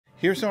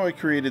Here's how I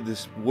created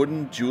this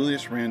wooden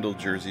Julius Randle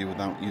jersey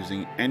without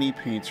using any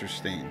paints or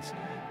stains.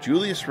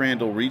 Julius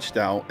Randle reached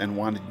out and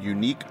wanted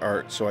unique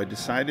art, so I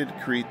decided to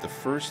create the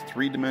first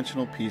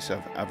three-dimensional piece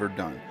I've ever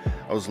done.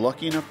 I was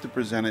lucky enough to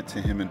present it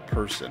to him in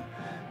person.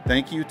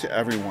 Thank you to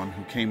everyone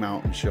who came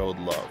out and showed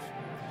love.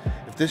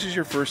 If this is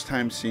your first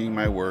time seeing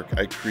my work,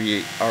 I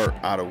create art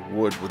out of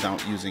wood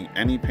without using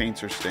any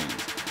paints or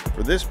stains.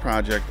 For this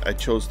project, I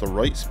chose the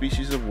right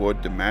species of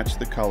wood to match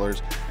the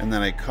colors, and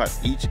then I cut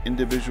each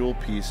individual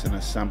piece and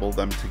assembled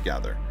them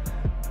together.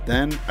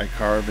 Then I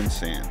carve and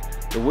sand.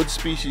 The wood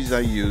species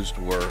I used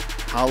were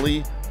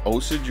holly,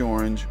 Osage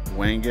orange,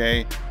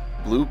 wenge,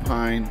 blue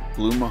pine,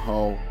 blue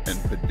mahoe, and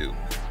padauk.